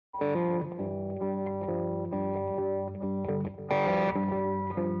Well,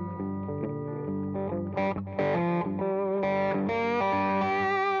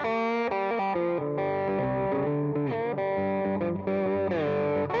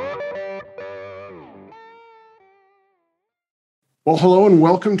 hello and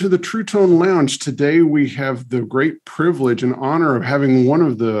welcome to the True Tone Lounge. Today we have the great privilege and honor of having one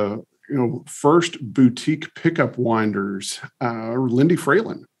of the first boutique pickup winders, Lindy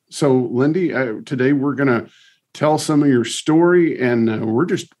Fralin. So, Lindy, today we're going to tell some of your story, and we're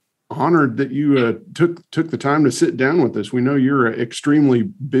just honored that you took the time to sit down with us. We know you're extremely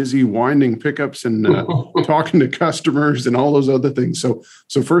busy winding pickups and talking to customers and all those other things. So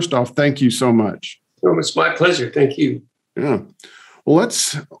first off, thank you so much. Oh, it's my pleasure. Thank you. Yeah. Well,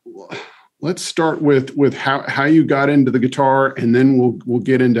 let's start with how you got into the guitar, and then we'll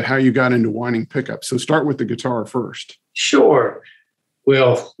get into how you got into winding pickups. So start with the guitar first. Sure.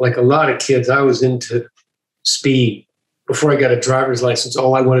 Well, like a lot of kids, I was into speed. Before I got a driver's license,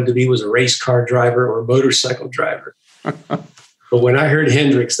 all I wanted to be was a race car driver or a motorcycle driver. But when I heard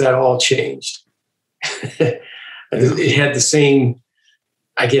Hendrix, that all changed. It had the same,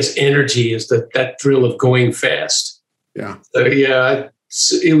 I guess, energy as that thrill of going fast. Yeah. So yeah,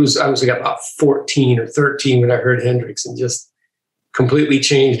 I was like about 14 or 13 when I heard Hendrix, and just completely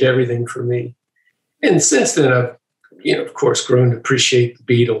changed everything for me. And since then, I've, of course, grown to appreciate the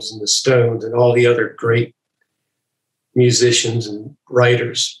Beatles and the Stones and all the other great musicians and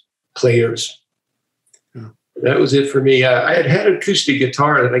writers, players. Yeah. That was it for me. I had an acoustic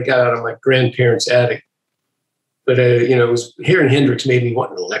guitar that I got out of my grandparents' attic, but it was hearing Hendrix made me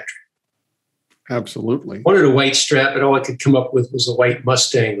want an electric. Absolutely. I wanted a white Strat, but all I could come up with was a white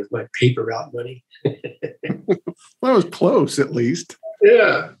Mustang with my paper route money. Well, it was close, at least.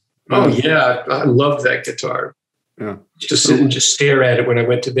 Yeah. Oh, yeah. I loved that guitar. Yeah. Just sit and just stare at it when I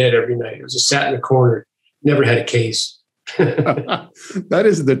went to bed every night. It was just sat in the corner. Never had a case. That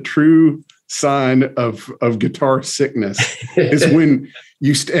is the true sign of guitar sickness, is when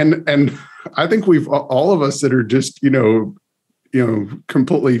you stand. And I think we've, all of us that are just,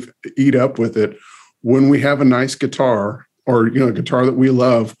 completely eat up with it. When we have a nice guitar or, a guitar that we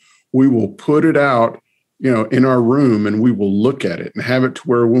love, we will put it out, in our room, and we will look at it and have it to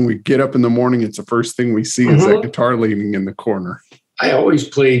where when we get up in the morning, it's the first thing we see is that guitar leaning in the corner. I always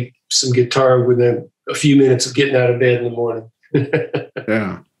played some guitar within a few minutes of getting out of bed in the morning.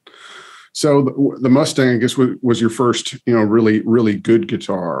 Yeah. So the Mustang, I guess, was your first, really, really good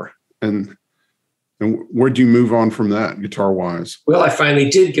guitar. And where'd you move on from that, guitar-wise? Well, I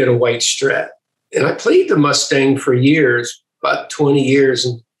finally did get a white Strat. And I played the Mustang for years, about 20 years,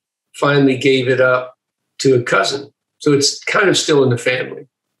 and finally gave it up to a cousin. So it's kind of still in the family.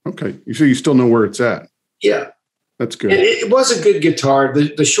 Okay. So you still know where it's at? Yeah. That's good. And it was a good guitar.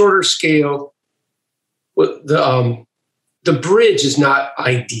 The shorter scale, the bridge is not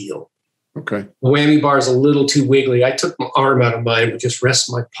ideal. Okay. The whammy bar is a little too wiggly. I took my arm out of mine, but just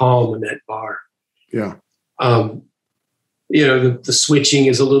rest my palm on that bar. Yeah. The switching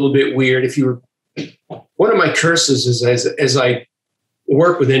is a little bit weird. One of my curses is as I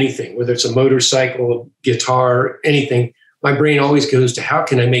work with anything, whether it's a motorcycle, a guitar, anything, my brain always goes to how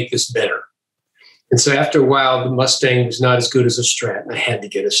can I make this better? And so after a while, the Mustang was not as good as a Strat, and I had to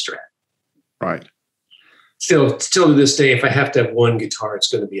get a Strat. Right. Still to this day, if I have to have one guitar, it's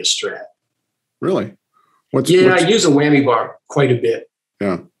going to be a Strat. Really? I use a whammy bar quite a bit.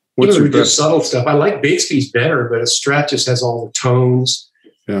 Yeah. What's your best subtle stuff? I like Bixby's better, but a Strat just has all the tones.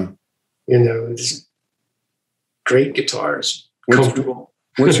 Yeah. It's great guitars. Comfortable.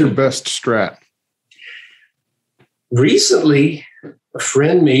 What's your best Strat? Recently, a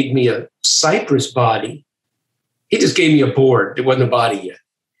friend made me a Cypress body. He just gave me a board. It wasn't a body yet.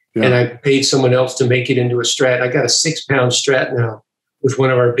 Yeah. And I paid someone else to make it into a Strat. I got a 6-pound Strat now with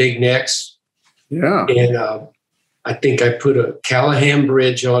one of our big necks. Yeah. And I think I put a Callahan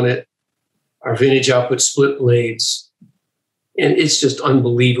bridge on it, our vintage output split blades. And it's just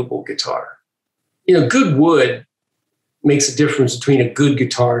unbelievable guitar. Good wood makes a difference between a good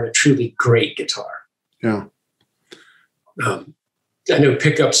guitar and a truly great guitar. Yeah. I know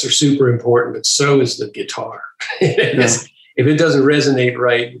pickups are super important, but so is the guitar. If it doesn't resonate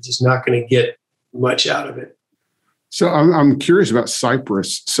right, you're just not going to get much out of it. So I'm curious about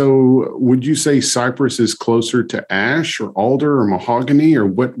Cypress. So would you say Cypress is closer to ash or alder or mahogany, or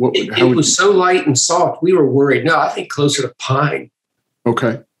what? It was so light and soft, we were worried. No, I think closer to pine.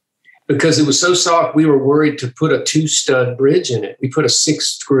 Okay. Because it was so soft, we were worried to put a 2-stud bridge in it. We put a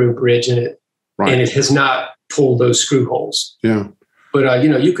 6-screw bridge in it, right. And it has not pulled those screw holes. Yeah. But,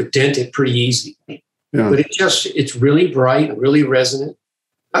 you could dent it pretty easy. Yeah. But it's really bright and really resonant.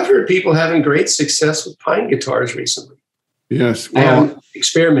 I've heard people having great success with pine guitars recently. Yes. Well, I haven't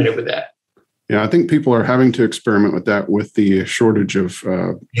experimented with that. Yeah, I think people are having to experiment with that with the shortage of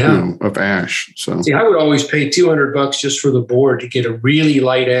of ash. So see, I would always pay $200 just for the board to get a really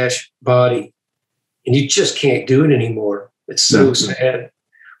light ash body, and you just can't do it anymore. It's so sad.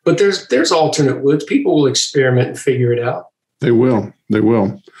 But there's alternate woods. People will experiment and figure it out. They will. They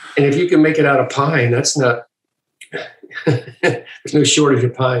will. And if you can make it out of pine, that's not. There's no shortage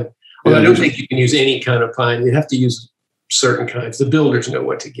of pine. Well, I don't think you can use any kind of pine. You have to use certain kinds. The builders know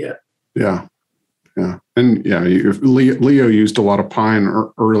what to get. Yeah. Yeah. And Leo used a lot of pine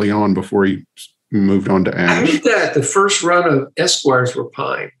early on before he moved on to ash. I heard that the first run of Esquires were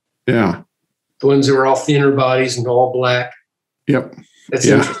pine. Yeah. The ones that were all thinner bodies and all black. Yep. That's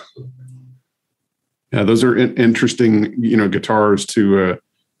interesting. Yeah. Those are interesting, guitars to,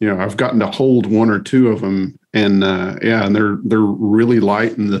 I've gotten to hold one or two of them, and and they're really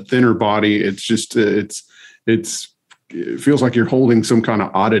light, and the thinner body. It's just it feels like you're holding some kind of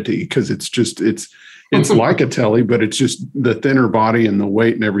oddity because it's like a Tele, but it's just the thinner body and the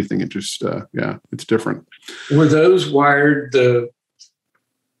weight and everything. It just it's different. Were those wired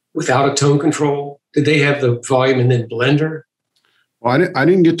without a tone control? Did they have the volume and then blender? Well, I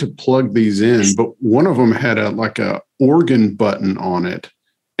didn't get to plug these in, but one of them had a organ button on it.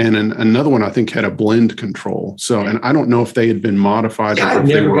 And another one, I think, had a blend control. So, and I don't know if they had been modified. Yeah,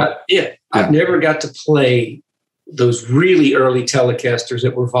 I've never got to play those really early Telecasters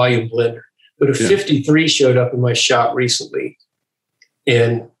that were volume blender. But a 53 showed up in my shop recently.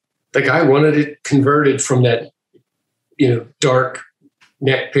 And the guy wanted it converted from that, dark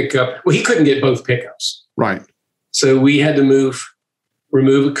neck pickup. Well, he couldn't get both pickups. Right. So we had to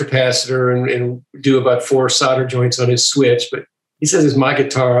remove a capacitor and do about 4 solder joints on his switch. But he says, it's my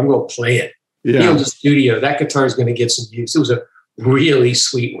guitar. I'm going to play it. Yeah. He owns a studio. That guitar is going to get some use. It was a really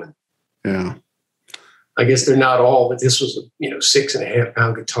sweet one. Yeah. I guess they're not all, but this was a 6.5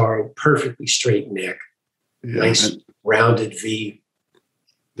 pound guitar, perfectly straight neck, nice rounded V.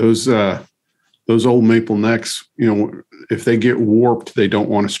 Those old maple necks, if they get warped, they don't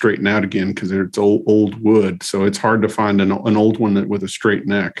want to straighten out again because it's old wood. So it's hard to find an old one with a straight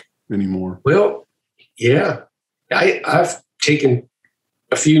neck anymore. Well, yeah, I've taken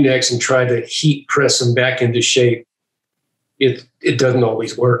a few necks and tried to heat press them back into shape. It doesn't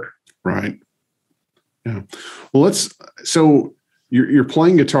always work. Right. Yeah. Well, so you're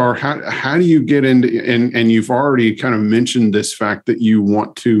playing guitar. How do you get into, and you've already kind of mentioned this fact that you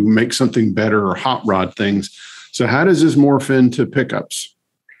want to make something better or hot rod things. So how does this morph into pickups?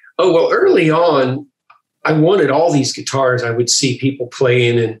 Oh, well, early on, I wanted all these guitars I would see people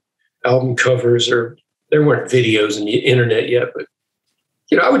playing in album covers, or there weren't videos on the internet yet, but,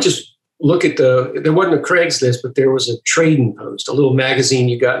 I would just look at there wasn't a Craigslist, but there was a trading post, a little magazine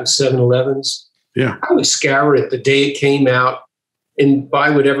you got in 7-Elevens. Yeah. I would scour it the day it came out and buy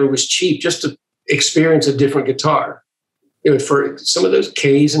whatever was cheap just to experience a different guitar. For some of those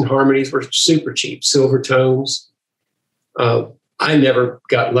Ks and Harmonies were super cheap, silver tones. I never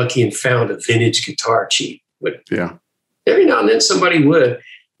got lucky and found a vintage guitar cheap, but every now and then somebody would.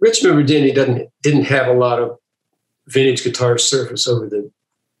 Richmond, Virginia didn't have a lot of vintage guitar surface over the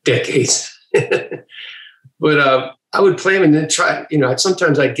decades, but I would play them and then try.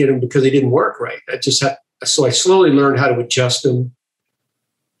 Sometimes I'd get them because they didn't work right. So I slowly learned how to adjust them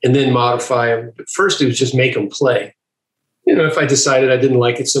and then modify them. But first, it was just make them play. If I decided I didn't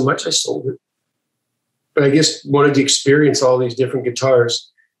like it so much, I sold it. But I guess wanted to experience all these different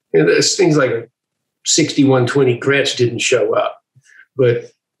guitars. There's things like a 6120 Gretsch didn't show up,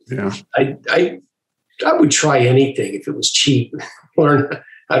 but I would try anything if it was cheap. Learn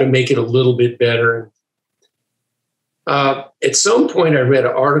how to make it a little bit better. At some point, I read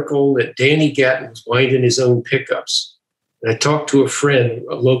an article that Danny Gatton was winding his own pickups. And I talked to a friend,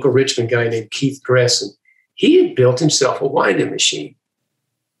 a local Richmond guy named Keith Gress, and he had built himself a winding machine,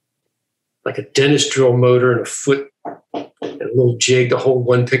 like a dentist drill motor and a foot and a little jig to hold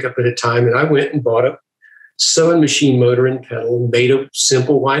one pickup at a time. And I went and bought a sewing machine motor and pedal and made a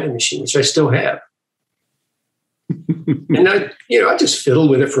simple winding machine, which I still have. And I just fiddled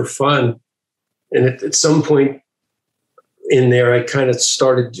with it for fun. And at some point in there, I kind of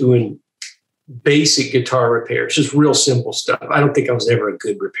started doing basic guitar repairs, just real simple stuff. I don't think I was ever a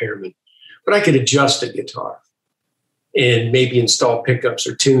good repairman, but I could adjust a guitar and maybe install pickups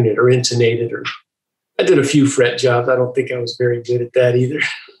or tune it or intonate it. Or I did a few fret jobs. I don't think I was very good at that either.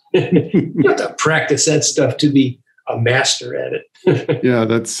 You have to practice that stuff to be a master at it. Yeah,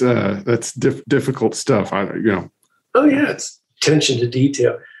 that's difficult stuff. Oh yeah, it's attention to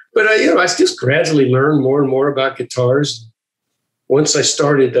detail. But I just gradually learned more and more about guitars. once I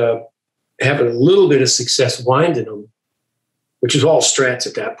started having a little bit of success winding them, which was all Strats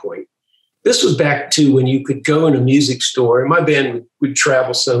at that point. This was back to when you could go in a music store, and my band would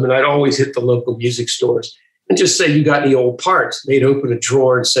travel some, and I'd always hit the local music stores and just say, you got any old parts? They'd open a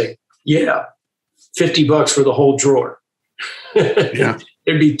drawer and say, yeah, $50 for the whole drawer. Yeah.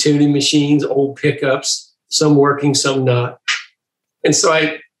 There'd be tuning machines, old pickups, some working, some not. And so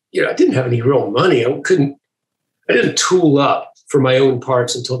I didn't have any real money. I didn't tool up for my own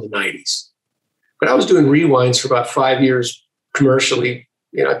parts until the 90s. But I was doing rewinds for about 5 years commercially.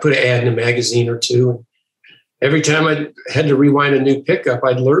 I put an ad in a magazine or two. And every time I had to rewind a new pickup,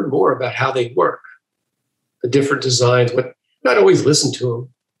 I'd learn more about how they work, the different designs, but not always listen to them,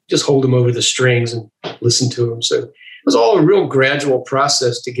 just hold them over the strings and listen to them. So it was all a real gradual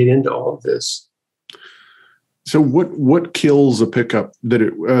process to get into all of this. So what kills a pickup that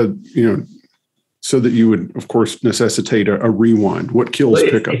so that you would, of course, necessitate a rewind? What kills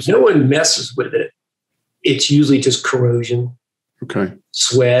pickups? If no one messes with it, it's usually just corrosion. Okay.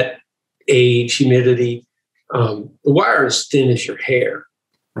 Sweat, age, humidity. The wire is thin as your hair.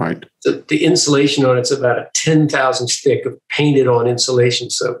 Right. So the insulation on it's about a 10,000th thick of painted on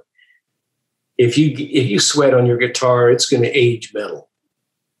insulation. So if you sweat on your guitar, it's going to age metal.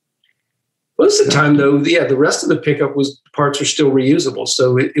 Most of the time, though, the rest of the pickup parts are still reusable.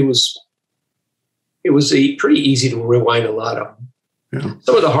 So it was pretty easy to rewind a lot of them. Yeah.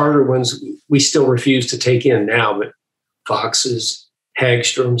 Some of the harder ones we still refuse to take in now, but Foxes,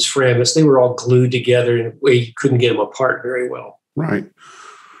 Hagstroms, Framus, they were all glued together in a way you couldn't get them apart very well. Right.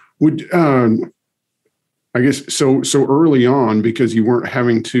 Would I guess so early on, because you weren't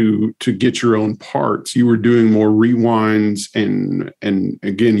having to get your own parts, you were doing more rewinds, and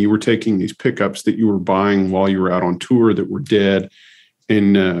again, you were taking these pickups that you were buying while you were out on tour that were dead,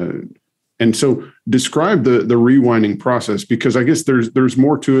 and so describe the rewinding process, because I guess there's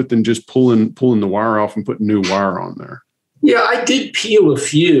more to it than just pulling the wire off and putting new wire on there. Yeah, I did peel a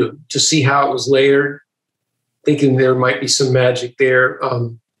few to see how it was layered, thinking there might be some magic there.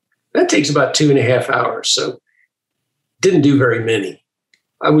 That takes about 2.5 hours, so didn't do very many.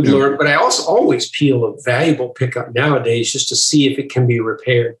 I would learn, but I also always peel a valuable pickup nowadays just to see if it can be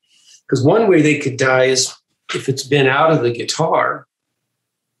repaired. Because one way they could die is if it's been out of the guitar,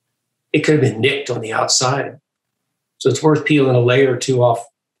 it could have been nicked on the outside. So it's worth peeling a layer or two off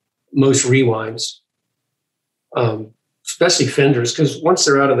most rewinds, especially Fenders, because once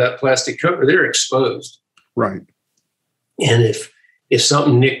they're out of that plastic cover, they're exposed. Right. And if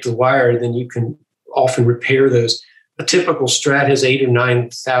something nicked the wire, then you can often repair those. A typical Strat has 8,000 or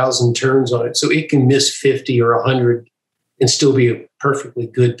 9,000 turns on it, so it can miss 50 or 100 and still be a perfectly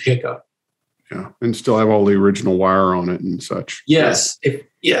good pickup. Yeah, and still have all the original wire on it and such. Yes,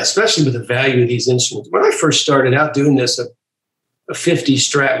 especially with the value of these instruments. When I first started out doing this, a 50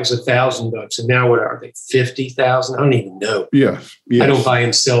 Strat was $1,000, and now what are they? 50,000? I don't even know. Yes. I don't buy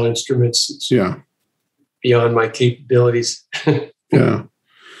and sell instruments. It's beyond my capabilities. Yeah.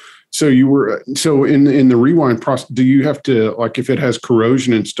 So in the rewind process, do you have to, like, if it has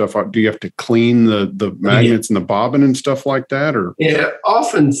corrosion and stuff, do you have to clean the magnets and the bobbin and stuff like that? Or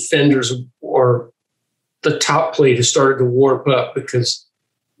often Fenders or the top plate has started to warp up because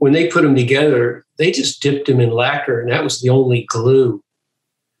when they put them together, they just dipped them in lacquer, and that was the only glue.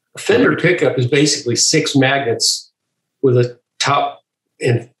 A Fender pickup is basically 6 magnets with a top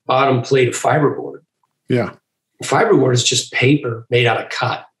and bottom plate of fiberboard. Yeah. Fiberboard is just paper made out of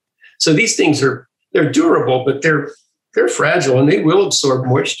cotton. So these things they're durable, but they're fragile and they will absorb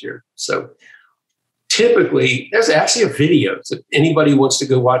moisture. So typically, there's actually a video. So if anybody wants to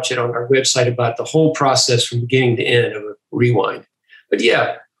go watch it on our website about the whole process from beginning to end of a rewind. But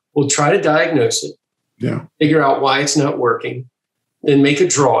we'll try to diagnose it. Yeah. Figure out why it's not working, then make a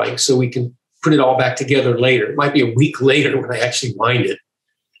drawing so we can put it all back together later. It might be a week later when I actually wind it.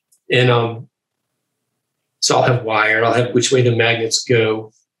 And so I'll have wire, I'll have which way the magnets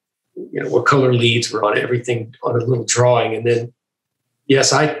go, what color leads were on it, everything on a little drawing. And then,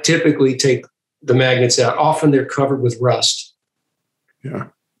 yes, I typically take the magnets out. Often they're covered with rust. Yeah.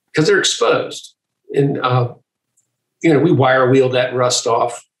 Because they're exposed. And, we wire wheel that rust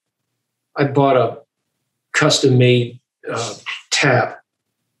off. I bought a custom-made tap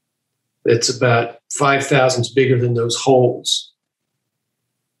that's about 5 thousandths bigger than those holes.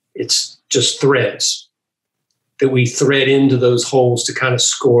 It's just threads that we thread into those holes to kind of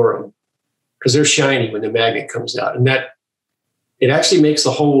score them because they're shiny when the magnet comes out. And that it actually makes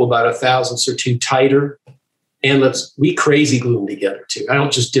the hole about 1 thousandths or 2 tighter. And we crazy glue them together too. I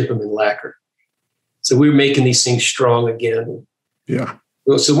don't just dip them in lacquer. So we're making these things strong again. Yeah.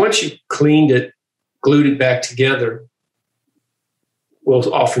 So once you cleaned it, glued it back together,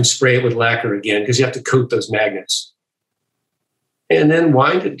 we'll often spray it with lacquer again because you have to coat those magnets. And then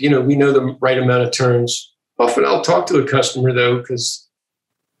wind it, we know the right amount of turns. Often I'll talk to a customer, though, because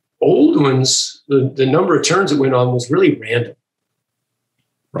old ones, the number of turns that went on was really random.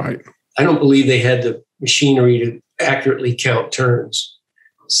 Right. I don't believe they had the machinery to accurately count turns.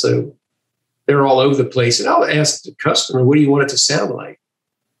 So they're all over the place. And I'll ask the customer, what do you want it to sound like?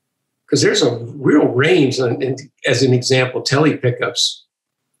 Because there's a real range. And as an example, tele pickups,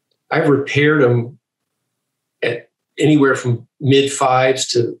 I've repaired them at anywhere from mid-5s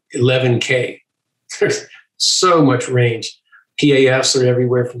to 11K. There's so much range. PAFs are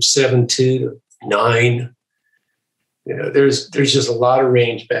everywhere from 7.2 to 9. There's just a lot of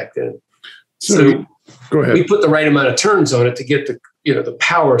range back then. So go ahead. We put the right amount of turns on it to get the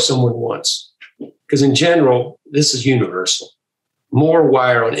power someone wants. Because in general, this is universal. More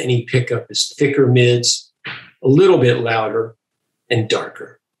wire on any pickup is thicker mids, a little bit louder, and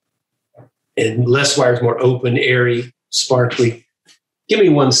darker. And less wire is more open, airy, sparkly. Give me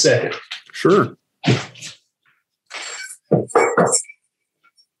 1 second. Sure.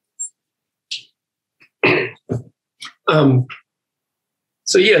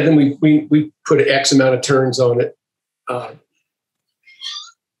 So yeah, then we put X amount of turns on it,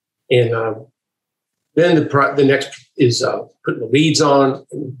 and then the next is putting the leads on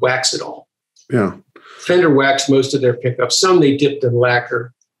and wax it all. Yeah. Fender waxed most of their pickups. Some they dipped in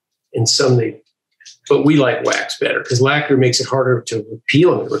lacquer, and but we like wax better because lacquer makes it harder to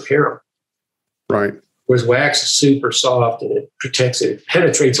peel and repair them. Right. Whereas wax is super soft and it protects it. It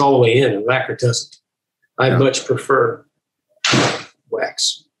penetrates all the way in, and lacquer doesn't. I much prefer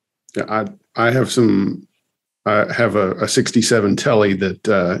wax. Yeah, I have I have a 67 Tele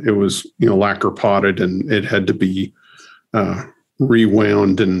that it was lacquer potted, and it had to be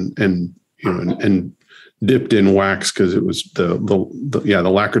rewound and dipped in wax because it was the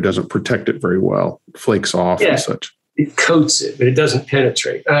lacquer doesn't protect it very well, flakes off and such. It coats it, but it doesn't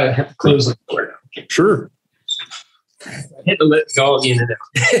penetrate. I have to close the door now. Sure. I had to let the dog in and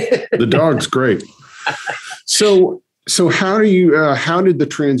out. The dog's great. So how did the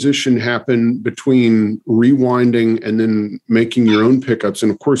transition happen between rewinding and then making your own pickups?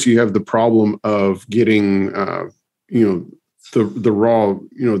 And of course, you have the problem of getting the raw,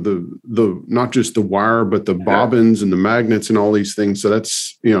 the not just the wire, but the bobbins and the magnets and all these things. So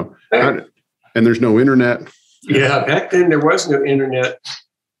that's and there's no internet. Yeah, back then there was no internet.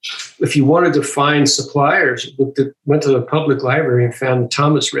 If you wanted to find suppliers, you went to the public library and found the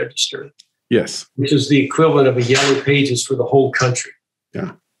Thomas Register. Yes. Which is the equivalent of a Yellow Pages for the whole country.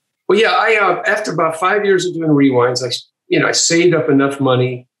 Yeah. Well, yeah, I after about 5 years of doing rewinds, I saved up enough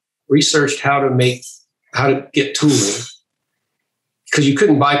money, researched how to get tooling, because you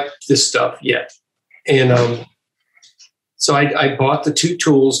couldn't buy this stuff yet. And so I bought the 2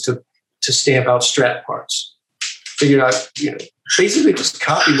 tools to stamp out Strat parts. Figured out, basically just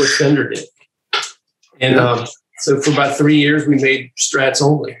copy what Fender did. And so for about 3 years, we made Strats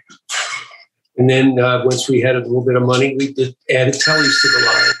only. And then once we had a little bit of money, we added Teles to the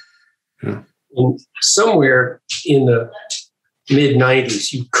line. Yeah. And somewhere in the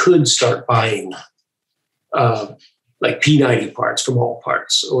mid-90s, you could start buying like P90 parts from All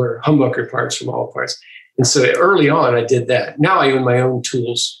Parts or humbucker parts from All Parts. And so early on, I did that. Now I own my own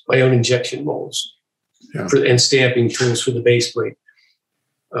tools, my own injection molds and stamping tools for the base plate.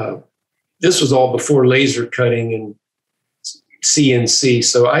 This was all before laser cutting and CNC.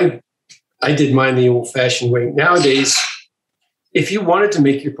 So I did mine the old-fashioned way. Nowadays, if you wanted to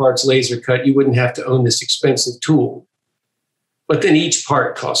make your parts laser cut, you wouldn't have to own this expensive tool. But then each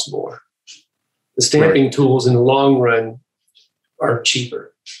part costs more. The stamping tools in the long run are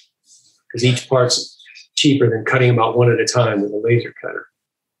cheaper because each part's cheaper than cutting them out one at a time with a laser cutter.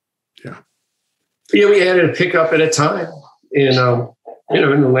 Yeah. But yeah, we added a pickup at a time. And,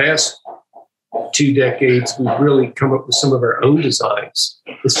 in the last 2 decades, we've really come up with some of our own designs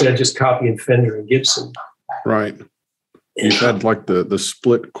instead of just copying Fender and Gibson. Right. You've had like the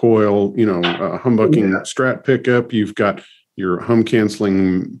split coil, humbucking Strat pickup. You've got your hum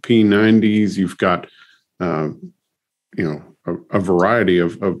canceling P90s. You've got, a variety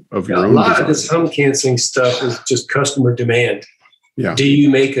of your own. A lot of this hum canceling stuff is just customer demand. Yeah. Do you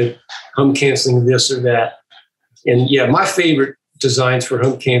make a hum canceling this or that? And my favorite designs for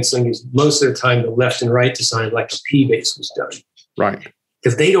hum canceling is most of the time the left and right design, like a P-Bass was done. Right.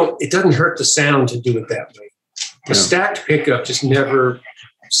 Because it doesn't hurt the sound to do it that way. A stacked pickup just never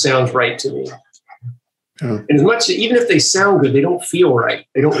sounds right to me. Yeah. And even if they sound good, they don't feel right.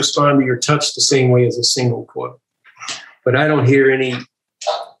 They don't respond to your touch the same way as a single coil. But I don't hear any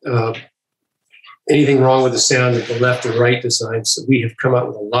anything wrong with the sound of the left or right design. So we have come out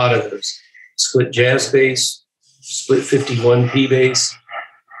with a lot of those. Split jazz bass, split 51 P bass.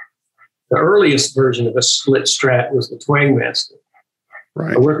 The earliest version of a split Strat was the Twang Master.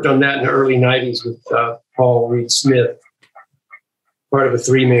 Right. I worked on that in the early 90s with Paul Reed Smith, part of a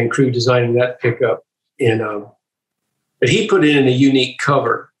 3-man crew designing that pickup. But he put it in a unique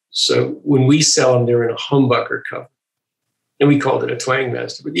cover. So when we sell them, they're in a humbucker cover. And we called it a Twang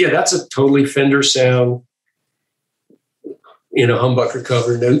Master. But yeah, that's a totally Fender sound in a humbucker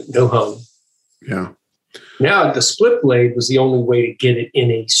cover, no hum. Yeah. Now the split blade was the only way to get it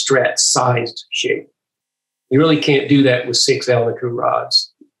in a Strat-sized shape. You really can't do that with 6 Alnico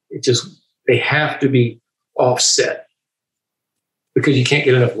rods. They have to be offset because you can't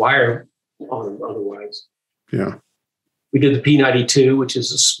get enough wire on them otherwise. Yeah. We did the P92, which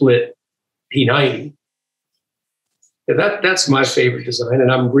is a split P90. That's my favorite design,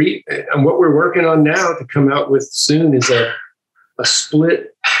 and and what we're working on now to come out with soon is a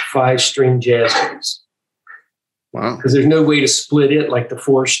split 5-string jazz bass. Wow! Because there's no way to split it like the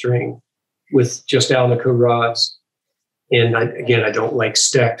 4-string with just Alnico rods, and I don't like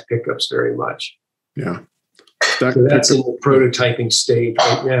stacked pickups very much. Yeah, so that's in the prototyping stage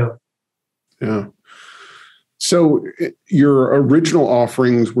right now. Yeah. So your original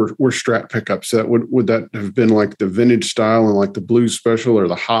offerings were Strat pickups. That would that have been like the vintage style and like the blues special or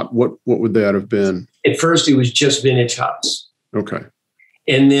the hot? What would that have been? At first, it was just vintage hots. Okay.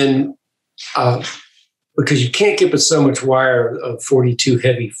 And then because you can't get but so much wire of 42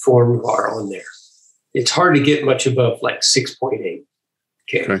 heavy form bar on there, it's hard to get much above like 6.8.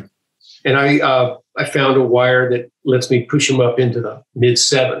 Okay. And I found a wire that lets me push them up into the mid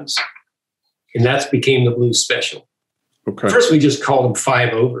 7s. And that's became the blues special. Okay. First, we just called them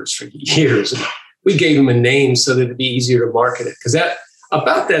 5-overs for years. And we gave them a name so that it'd be easier to market it. Because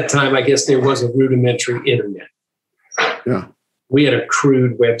about that time, I guess there was a rudimentary internet. Yeah. We had a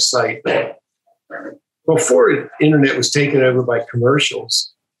crude website. Before the internet was taken over by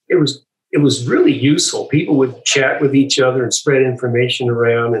commercials, it was really useful. People would chat with each other and spread information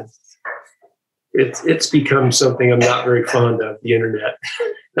around. And it's become something I'm not very fond of, the internet.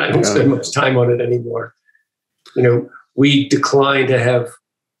 I don't spend much time on it anymore. We declined to have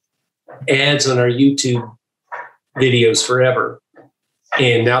ads on our YouTube videos forever.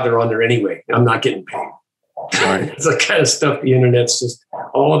 And now they're on there anyway. I'm not getting paid. Right. It's the kind of stuff the internet's just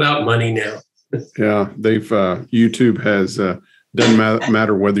all about money now. Yeah. YouTube has, doesn't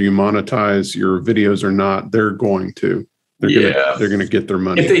matter whether you monetize your videos or not, they're going to. They're going to get their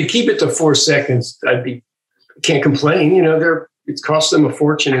money. If they keep it to 4 seconds, can't complain. It's cost them a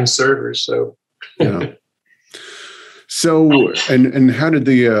fortune in servers. So, yeah. So, and how did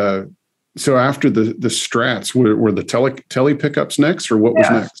so after the Strats, were the tele pickups next, or what was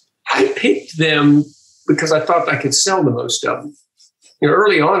next? I picked them because I thought I could sell the most of them.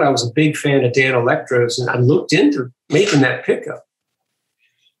 Early on, I was a big fan of Dan Electros, and I looked into making that pickup.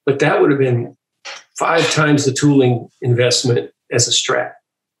 But that would have been 5 times the tooling investment as a Strat.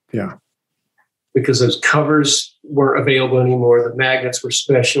 Yeah. Because those covers weren't available anymore. The magnets were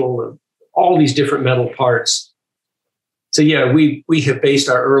special, and all these different metal parts. So yeah, we have based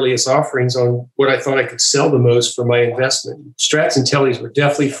our earliest offerings on what I thought I could sell the most for my investment. Strats and Tellies were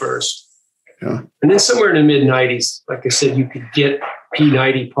definitely first. Yeah. And then somewhere in the mid-90s, like I said, you could get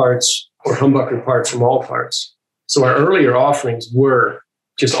P90 parts or humbucker parts from All Parts. So our earlier offerings were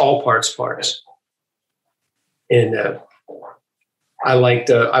just all parts. And I liked,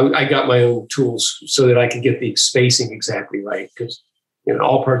 I got my own tools so that I could get the spacing exactly right. Because,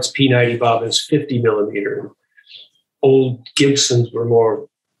 All Parts P90 bobbins 50 millimeter. Old Gibsons were more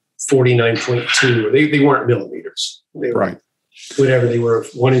 49.2. They weren't millimeters. They were right. Whatever they were,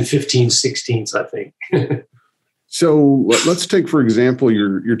 1 in 15/16, I think. So let's take, for example,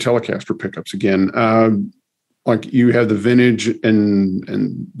 your Telecaster pickups again. Like you have the vintage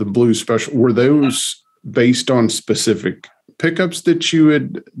and the blues special. Were those based on specific pickups that you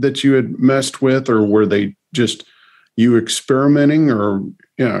had messed with, or were they just you experimenting? Or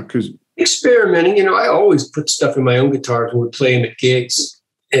because experimenting, I always put stuff in my own guitars and would play them at gigs.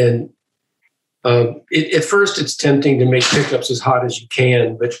 And at first, it's tempting to make pickups as hot as you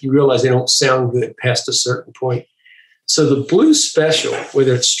can, but you realize they don't sound good past a certain point. So the blues special,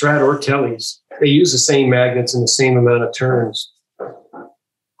 whether it's Strat or Tellies, they use the same magnets and the same amount of turns,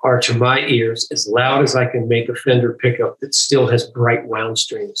 are to my ears as loud as I can make a Fender pickup that still has bright wound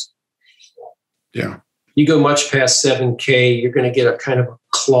strings. Yeah. You go much past 7K, you're going to get a kind of a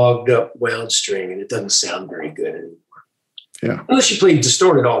clogged up wound string, and it doesn't sound very good anymore. Yeah. Unless you play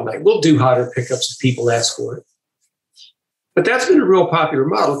distorted all night. We'll do hotter pickups if people ask for it. But that's been a real popular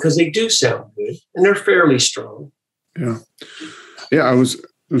model because they do sound good and they're fairly strong. Yeah. Yeah. I was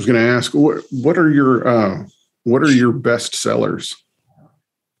going to ask, what are your best sellers?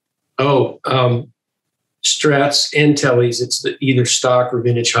 Oh, Strats and Tellys. It's either stock or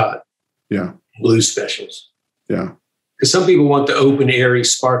vintage hot. Yeah. Blues specials. Yeah. Because some people want the open, airy,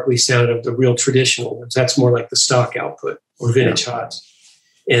 sparkly sound of the real traditional ones. That's more like the stock output or vintage hots.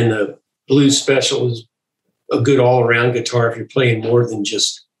 And the blues special is a good all-around guitar if you're playing more than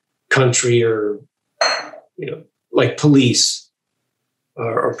just country or, like Police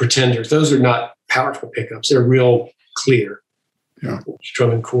or Pretenders. Those are not powerful pickups. They're real clear. Yeah.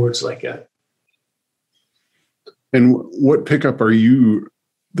 Strumming chords like that. And what pickup are you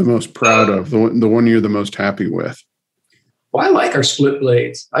the most proud of? The one you're the most happy with? Well, I like our split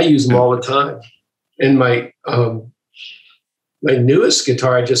blades. I use them all the time. And my newest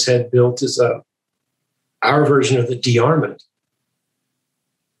guitar I just had built is our version of the D-Armond.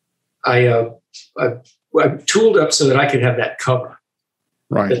 I tooled up so that I could have that cover.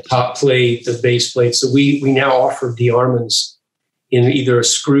 Right. The top plate, the bass plate. So we now offer D-Armonds in either a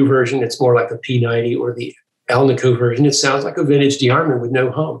screw version, it's more like a P90, or the Alnico version. It sounds like a vintage D-Armond with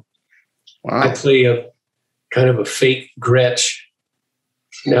no hum. Wow. I play a kind of a fake Gretsch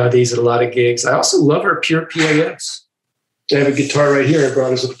nowadays at a lot of gigs. I also love our Pure PAFs. I have a guitar right here I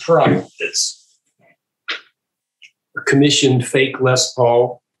brought as a prop. It's a commissioned fake Les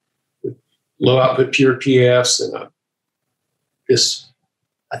Paul with low output Pure PAFs, and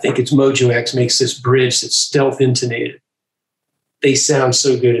I think it's Mojo X makes this bridge that's stealth intonated. They sound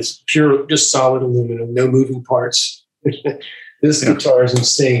so good. It's pure, just solid aluminum, no moving parts. This guitar is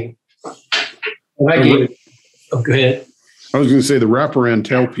insane. And I gave it. Oh, go ahead. I was going to say the wraparound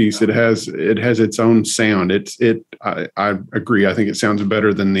tailpiece. It has its own sound. I agree. I think it sounds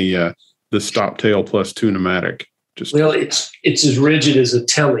better than the stop tail plus Tune-o-matic. It's as rigid as a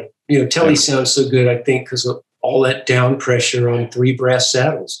Telly. Telly sounds so good, I think, because of all that down pressure on 3 brass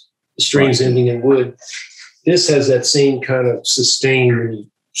saddles, the strings ending in wood. This has that same kind of sustain when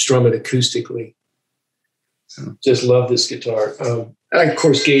you strum it acoustically. Just love this guitar. I, of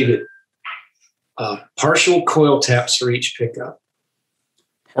course, gave it partial coil taps for each pickup.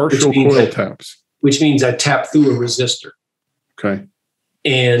 Partial coil taps. Which means I tap through a resistor. Okay.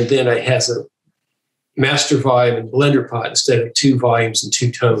 And then it has a master volume and blender pot instead of 2 volumes and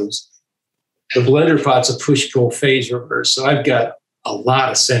 2 tones. The blender pot's a push-pull phase reverse, so I've got a lot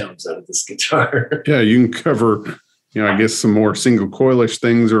of sounds out of this guitar. Yeah, you can cover, I guess some more single coilish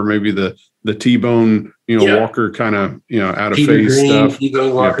things, or maybe the T-Bone, Walker kind of, out of Peter phase Green, stuff.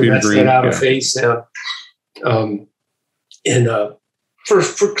 T-Bone Walker, that's Green, that out of phase sound.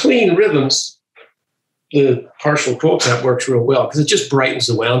 For clean rhythms, the partial coil tap works real well because it just brightens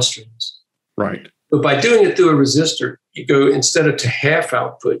the wound strings. Right. But by doing it through a resistor, you go, instead of to half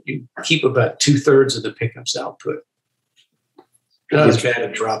output, you keep about 2/3 of the pickup's output. Not as bad a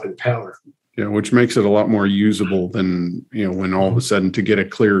drop in power. Yeah, which makes it a lot more usable than, when all of a sudden to get a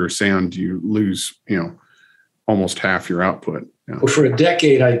clearer sound, you lose, almost half your output. Yeah. Well, for a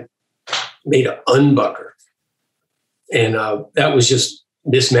decade, I made an unbucker. And that was just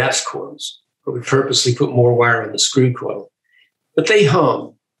mismatched coils. But we purposely put more wire on the screw coil. But they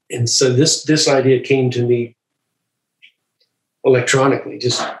hum. And so this idea came to me electronically,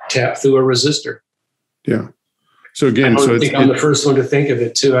 just tap through a resistor. Yeah. So again, I'm the first one to think of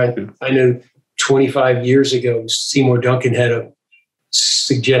it too. I know 25 years ago, Seymour Duncan had a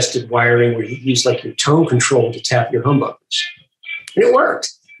suggested wiring where he used like your tone control to tap your humbuckers, and it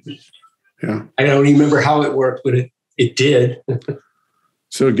worked. Yeah, I don't even remember how it worked, but it did.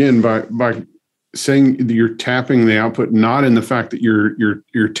 So again, by saying that you're tapping the output, not in the fact that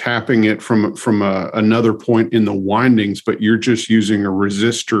you're tapping it from another point in the windings, but you're just using a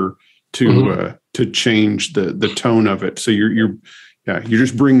resistor to change the tone of it. So you're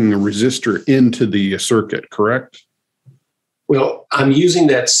just bringing a resistor into the circuit, correct? Well, I'm using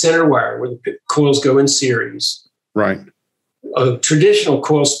that center wire where the coils go in series. Right. Traditional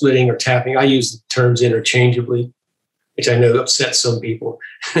coil splitting or tapping, I use the terms interchangeably, which I know upsets some people,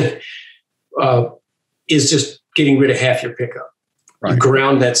 is just getting rid of half your pickup. Right. You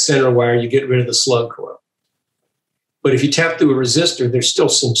ground that center wire, you get rid of the slug coil. But if you tap through a resistor, there's still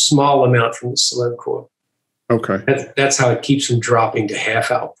some small amount from the slug coil. Okay. That's how it keeps from dropping to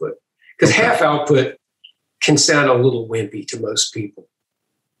half output. Because half output can sound a little wimpy to most people.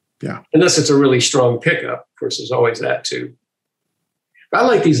 Yeah. Unless it's a really strong pickup. Of course, there's always that too. I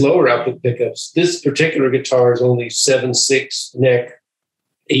like these lower output pickups. This particular guitar is only 7/6 neck,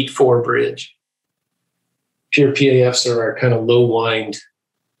 8/4 bridge. Pure PAFs are our kind of low wind,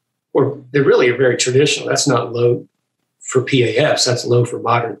 or they really are very traditional. That's not low. for PAFs. That's low for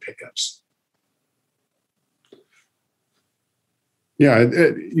modern pickups. Yeah,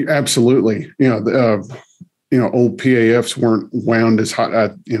 absolutely. Old PAFs weren't wound as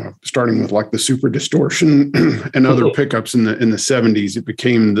hot. Starting with like the Super Distortion and other pickups in the 70s, it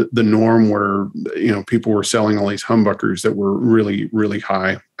became the norm where people were selling all these humbuckers that were really, really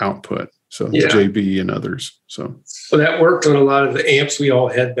high output. So JB and others. So that worked on a lot of the amps we all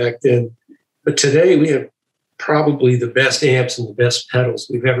had back then. But today we have probably the best amps and the best pedals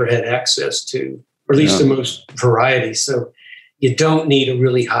we've ever had access to, or at least the most variety. So you don't need a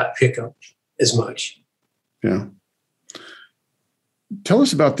really hot pickup as much. Yeah. Tell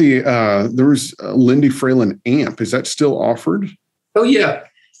us about there was a Lindy Fralin amp. Is that still offered? Oh, yeah.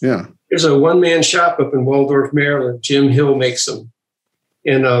 Yeah. There's a one-man shop up in Waldorf, Maryland. Jim Hill makes them.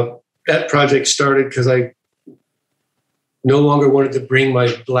 And that project started because I no longer wanted to bring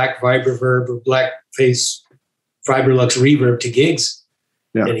my black Vibroverb or Blackface Vibrolux reverb to gigs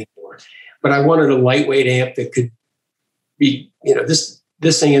anymore. But I wanted a lightweight amp that could be, this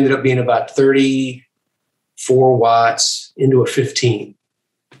thing ended up being about 34 watts into a 15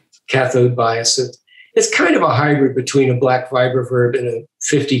 cathode bias. It's kind of a hybrid between a black Vibroverb and a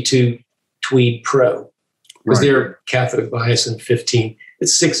 52 Tweed Pro, because they're cathode bias and 15.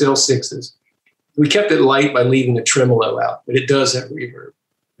 It's 6 L6s. We kept it light by leaving the tremolo out, but it does have reverb.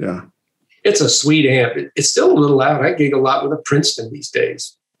 Yeah. It's a sweet amp. It's still a little loud. I gig a lot with a Princeton these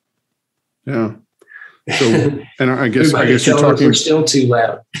days. Yeah. So, and I guess you're talking. We're still too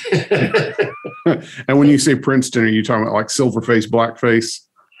loud. And when you say Princeton, are you talking about like Silverface, Blackface,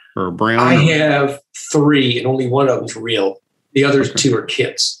 or Brown? I have 3, and only one of them's real. The other 2 are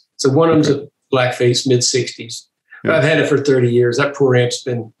kits. So one of them's a Blackface mid-60s. Yeah. I've had it for 30 years. That poor amp's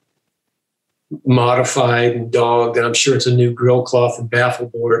been modified and dogged, and I'm sure it's a new grill cloth and baffle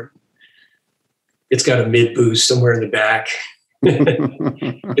board. It's got a mid boost somewhere in the back.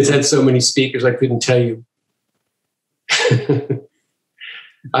 It's had so many speakers I couldn't tell you.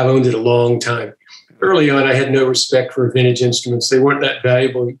 I've owned it a long time. Early on, I had no respect for vintage instruments. They weren't that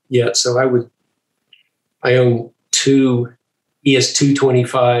valuable yet, so I owned 2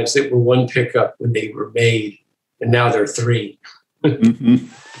 ES225s that were 1 pickup when they were made, and now they're 3.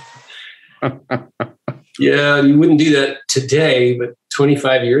 Yeah, you wouldn't do that today, but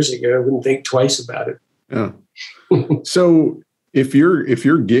 25 years ago, I wouldn't think twice about it. Yeah. So if you're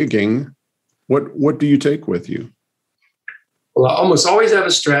gigging, what do you take with you? Well, I almost always have a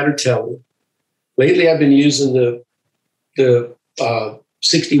Stratotelly. Lately, I've been using the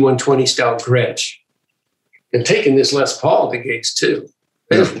 6120 style Gretsch, and taking this Les Paul to gigs too.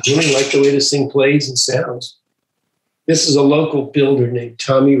 I really like the way this thing plays and sounds. This is a local builder named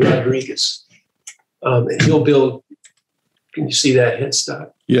Tommy Rodriguez. And he'll build, can you see that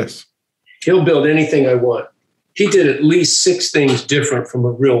headstock? Yes. He'll build anything I want. He did at least 6 things different from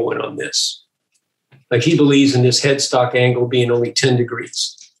a real one on this. Like, he believes in this headstock angle being only 10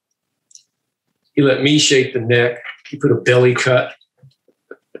 degrees. He let me shape the neck. He put a belly cut.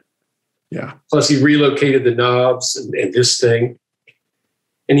 Yeah. Plus, he relocated the knobs and this thing.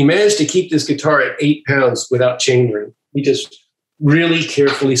 And he managed to keep this guitar at 8 pounds without chainring. He just really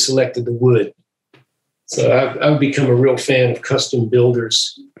carefully selected the wood. So I've become a real fan of custom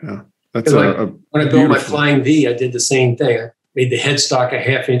builders. Yeah, that's when I built my Flying V, I did the same thing. I made the headstock a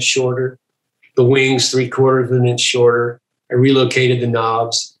 1/2 inch shorter, the wings 3/4 of an inch shorter. I relocated the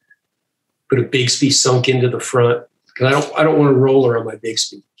knobs, put a Bigsby sunk into the front, because I don't want a roller on my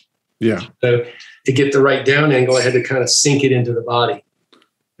Bigsby. Yeah. So to get the right down angle, I had to kind of sink it into the body.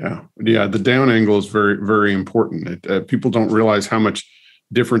 Yeah. The down angle is very, very important. People don't realize how much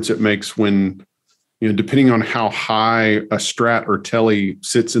difference it makes when, depending on how high a Strat or Telly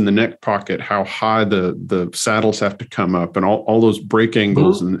sits in the neck pocket, how high the saddles have to come up, and all those break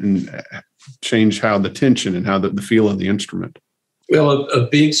angles and change how the tension and how the feel of the instrument. Well, a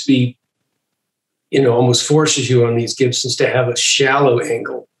Bigsby, almost forces you on these Gibsons to have a shallow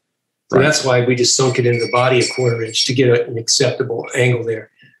angle. So that's why we just sunk it into the body a 1/4 inch to get an acceptable angle there.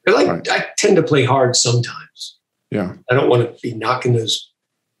 But I tend to play hard sometimes. Yeah. I don't want to be knocking those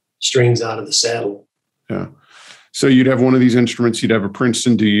strings out of the saddle. Yeah. So you'd have one of these instruments, you'd have a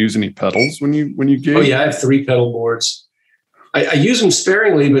Princeton. Do you use any pedals when you gig? Oh yeah, I have 3 pedal boards. I use them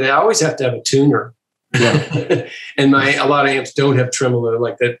sparingly, but I always have to have a tuner. Yeah. And a lot of amps don't have tremolo,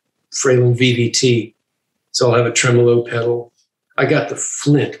 like that Fralin VVT. So I'll have a tremolo pedal. I got the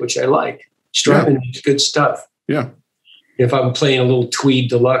Flint, which I like. Strymon is good stuff. Yeah. If I'm playing a little Tweed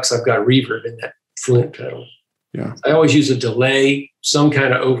Deluxe, I've got reverb in that Flint pedal. Yeah. I always use a delay, some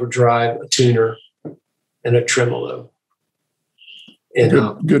kind of overdrive, a tuner, and a tremolo.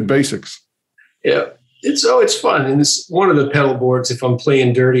 And good basics. Yeah. it's fun. And it's one of the pedal boards. If I'm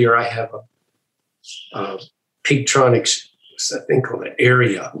playing dirty, or I have a Pigtronics, I think called an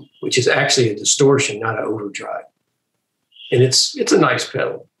Area, which is actually a distortion, not an overdrive. And it's a nice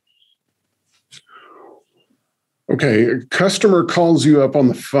pedal. Okay, a customer calls you up on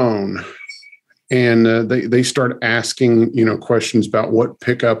the phone, and they start asking, questions about what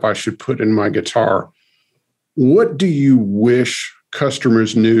pickup I should put in my guitar. What do you wish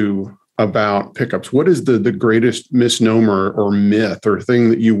customers knew about pickups? What is the greatest misnomer or myth or thing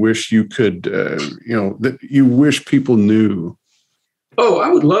that you wish you could, that you wish people knew? Oh, I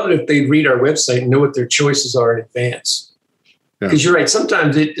would love it if they'd read our website and know what their choices are in advance. Because you're right.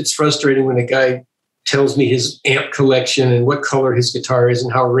 Sometimes it's frustrating when a guy tells me his amp collection and what color his guitar is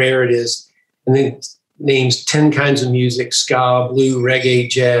and how rare it is, and then names 10 kinds of music: ska, blue, reggae,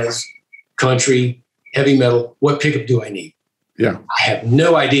 jazz, country, heavy metal. What pickup do I need? Yeah. I have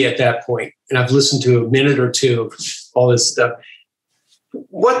no idea at that point. And I've listened to a minute or two of all this stuff.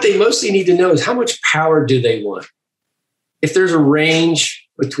 What they mostly need to know is how much power do they want? If there's a range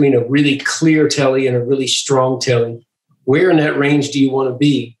between a really clear telly and a really strong telly, where in that range do you want to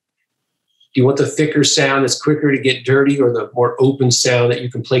be? Do you want the thicker sound that's quicker to get dirty, or the more open sound that you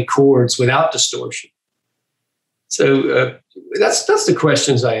can play chords without distortion? So that's the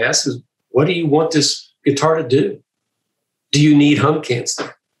questions I ask: is what do you want this guitar to do? Do you need hum canceling,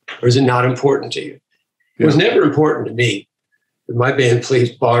 or is it not important to you? It was never important to me. My band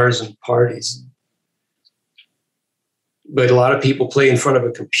plays bars and parties, but a lot of people play in front of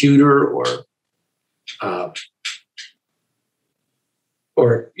a computer, or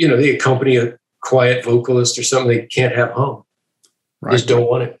they accompany a quiet vocalist or something. They can't have hum. Right. Just don't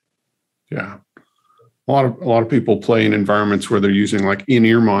want it. Yeah. A lot of people play in environments where they're using like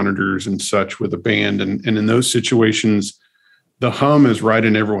in-ear monitors and such with a band. And in those situations, the hum is right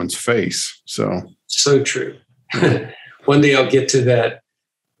in everyone's face. So true. One day I'll get to that.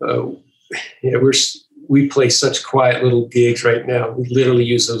 We play such quiet little gigs right now. We literally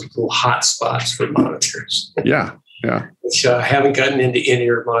use those little hot spots for monitors. Yeah. Which I haven't gotten into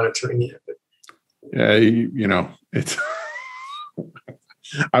in-ear monitoring yet. But. Yeah, it's.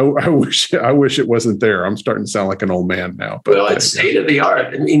 I wish it wasn't there. I'm starting to sound like an old man now. But it's state of the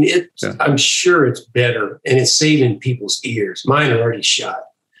art. I mean, I'm sure it's better, and it's saving people's ears. Mine are already shot.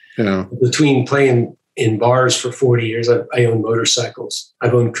 Yeah. Between playing in bars for 40 years, I own motorcycles.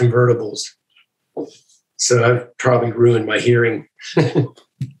 I've owned convertibles. So I've probably ruined my hearing.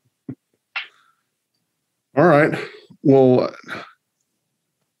 All right. Well,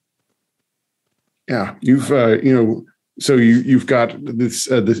 yeah, you've, so you've got this,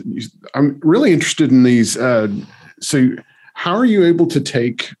 I'm really interested in these. So how are you able to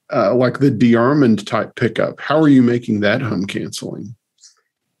take like the DeArmond type pickup? How are you making that hum canceling?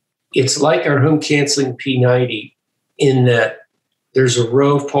 It's like our hum canceling P90 in that there's a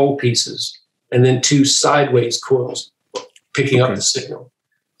row of pole pieces and then two sideways coils picking up the signal.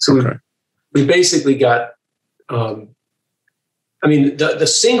 So we basically got, the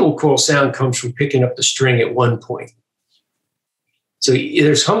single coil sound comes from picking up the string at one point. So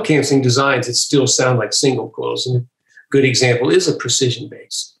there's hum canceling designs that still sound like single coils. And a good example is a precision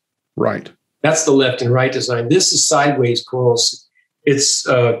bass. Right. That's the left and right design. This is sideways coils. It's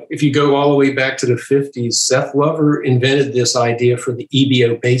if you go all the way back to the 50s, Seth Lover invented this idea for the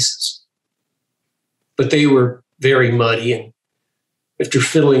EBO basses. But they were very muddy. And after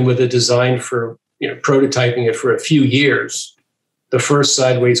fiddling with a design for, prototyping it for a few years, the first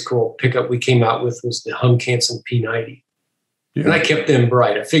sideways coil pickup we came out with was the hum canceling P90. Yeah. And I kept them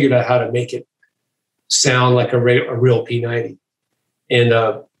bright. I figured out how to make it sound like a real P90. And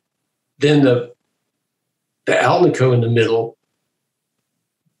then the Alnico in the middle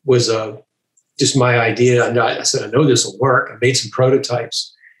was just my idea. I said, I know this will work. I made some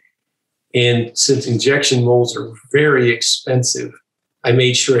prototypes. And since injection molds are very expensive, I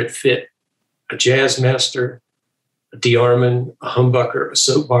made sure it fit a Jazzmaster, a DeArmond, a humbucker, a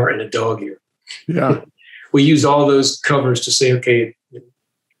soap bar, and a dog ear. Yeah. We used all those covers to say, okay,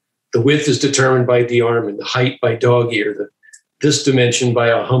 the width is determined by DeArmond, the height by dog ear, this dimension by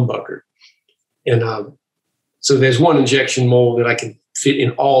a humbucker. And so there's one injection mold that I can fit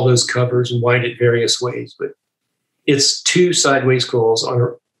in all those covers and wind it various ways. But it's two sideways coils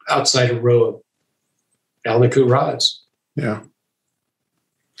outside a row of Alnico rods. Yeah.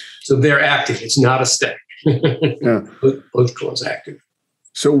 So they're active. It's not a stack. Yeah. Both coils active.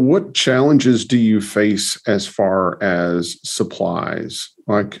 So what challenges do you face as far as supplies?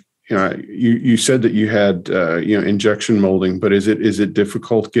 Like, you said that you had, injection molding, but is it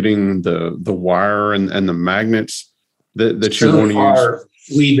difficult getting the wire and the magnets that you want to use?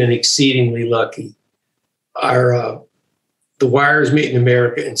 We've been exceedingly lucky. the wire is made in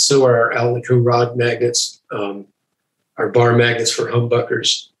America, and so are our Alnico rod magnets, our bar magnets for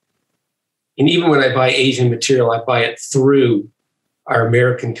humbuckers. And even when I buy Asian material, I buy it through our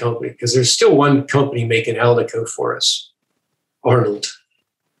American company, because there's still one company making Alnico for us, Arnold.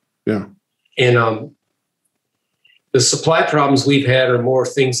 Yeah. And the supply problems we've had are more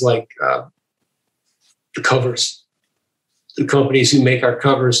things like the covers. The companies who make our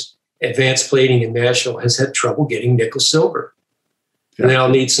covers, Advanced Plating in Nashville, has had trouble getting nickel silver. Yeah. And they'll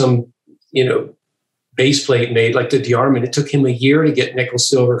need some, base plate made, like the DeArmond. It took him a year to get nickel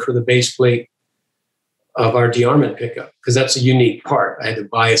silver for the base plate of our DeArmond pickup, because that's a unique part. I had to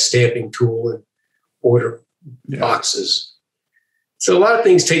buy a stamping tool and order boxes. So a lot of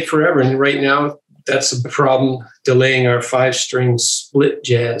things take forever. And right now, that's a problem delaying our 5-string split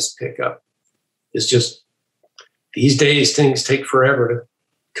jazz pickup. It's just, these days, things take forever to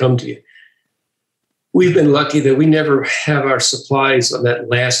come to you. We've been lucky that we never have our supplies on that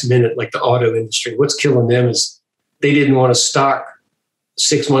last minute, like the auto industry. What's killing them is they didn't want to stock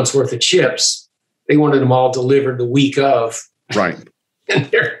 6 months worth of chips. They wanted them all delivered the week of. Right. And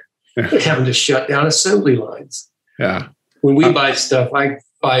they're having to shut down assembly lines. Yeah. When we buy stuff, I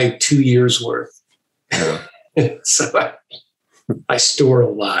buy 2 years worth. Yeah. So I store a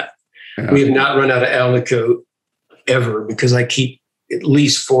lot. Yeah. We have not run out of Alnico ever, because I keep at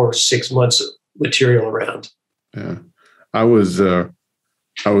least 4 or 6 months of material around. Yeah. I was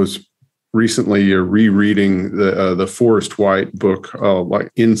recently rereading the Forrest White book,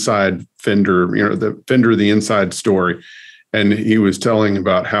 like Inside Fender, the Fender, the Inside Story. And he was telling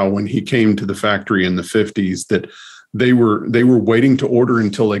about how when he came to the factory in the 50s, that they were waiting to order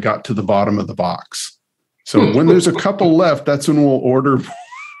until they got to the bottom of the box. So when there's a couple left, that's when we'll order.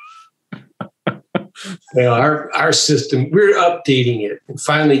 Well, our system, we're updating it and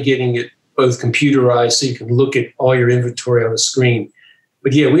finally getting it both computerized so you can look at all your inventory on the screen.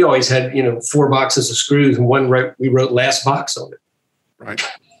 But yeah, we always had, 4 boxes of screws, and we wrote last box on it. Right.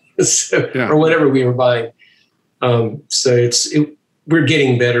 So, yeah. Or whatever we were buying. So we're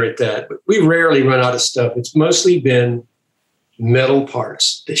getting better at that, but we rarely run out of stuff. It's mostly been metal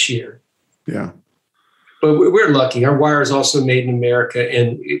parts this year. Yeah. But we're lucky. Our wire is also made in America,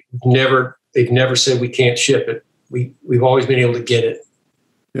 and they've never said we can't ship it. We've always been able to get it.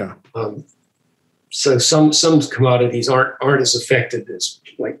 Yeah. So some commodities aren't as affected as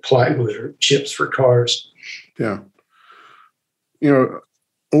like plywood or chips for cars. Yeah.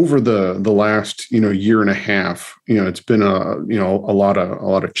 Over the last year and a half, it's been a lot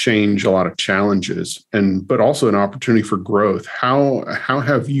of change, a lot of challenges, but also an opportunity for growth. How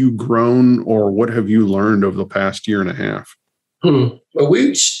have you grown, or what have you learned over the past year and a half? Well,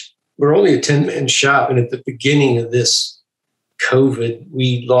 we're only a 10-man shop, and at the beginning of this COVID,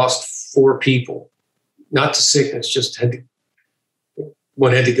 we lost 4 people, not to sickness, just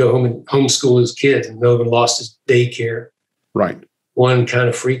one had to go home and homeschool his kids, and no one lost his daycare. Right. One kind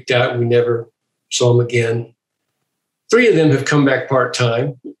of freaked out. We never saw him again. 3 of them have come back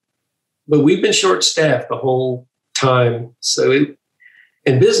part-time, but we've been short-staffed the whole time.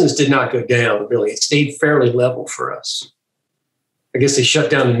 And business did not go down, really. It stayed fairly level for us. I guess they shut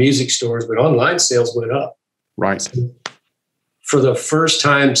down the music stores, but online sales went up. Right. So for the first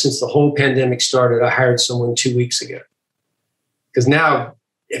time since the whole pandemic started, I hired someone 2 weeks ago, because now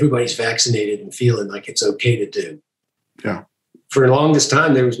everybody's vaccinated and feeling like it's okay to do. Yeah. For the longest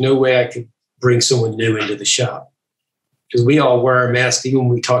time, there was no way I could bring someone new into the shop, because we all wear our masks even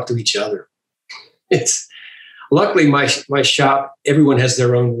when we talk to each other. Luckily my shop, everyone has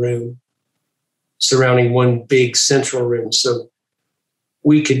their own room surrounding one big central room. So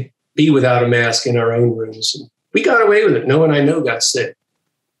we could be without a mask in our own rooms. And we got away with it. No one I know got sick.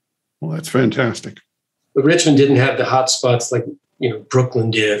 Well, that's fantastic. But Richmond didn't have the hot spots like, Brooklyn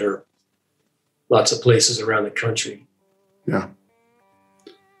did, or lots of places around the country. Yeah.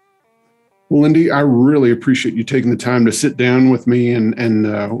 Well, Lindy, I really appreciate you taking the time to sit down with me, and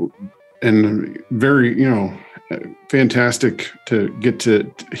very, fantastic to get to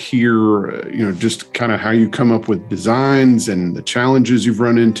hear, just kind of how you come up with designs and the challenges you've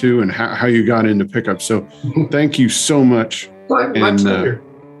run into and how you got into pickup. So thank you so much. My pleasure.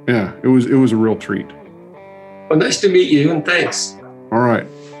 Yeah, it was a real treat. Well, nice to meet you, and thanks. All right.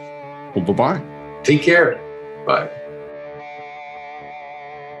 Well, bye-bye. Take care. Bye.